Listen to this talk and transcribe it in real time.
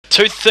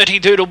230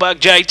 Doodlebug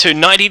J2,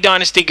 90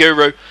 Dynasty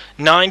Guru,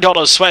 $9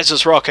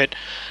 Swazzers Rocket,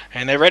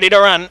 and they're ready to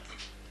run.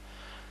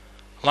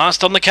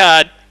 Last on the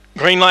card,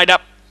 green light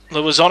up,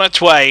 that was on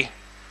its way.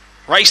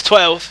 Race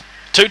 12,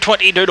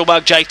 220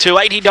 Doodlebug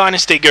J2, 80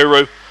 Dynasty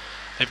Guru.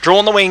 They've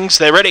drawn the wings,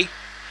 they're ready.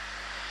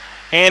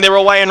 And they're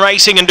away and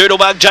racing, and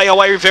Doodlebug J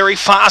away very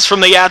fast from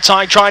the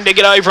outside, trying to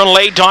get over and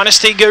lead.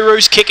 Dynasty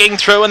Guru's kicking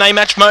through, and they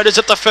match motors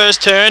at the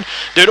first turn.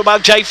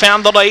 Doodlebug J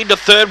found the lead. The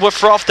third were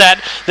frothed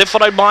at. They're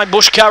followed by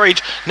Bush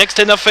Courage. Next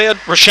in the field,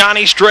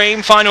 Rashani's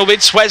Dream. Final bid,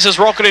 Swazzers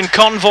Rocket and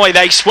Convoy.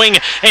 They swing,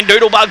 and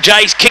Doodlebug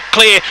J's kick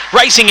clear.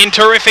 Racing in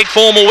terrific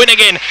form will win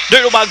again.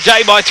 Doodlebug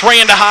J by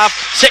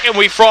 3.5. Second,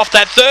 we frothed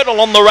that. Third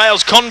along the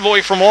rails,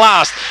 Convoy from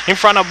last in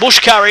front of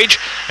Bush Courage.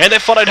 And they're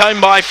followed home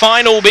by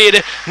Final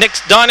Bid.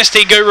 Next,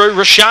 Dynasty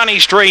Guru,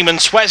 Rashani's Dream and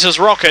Swazzers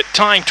Rocket.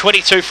 Time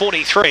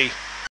 22:43.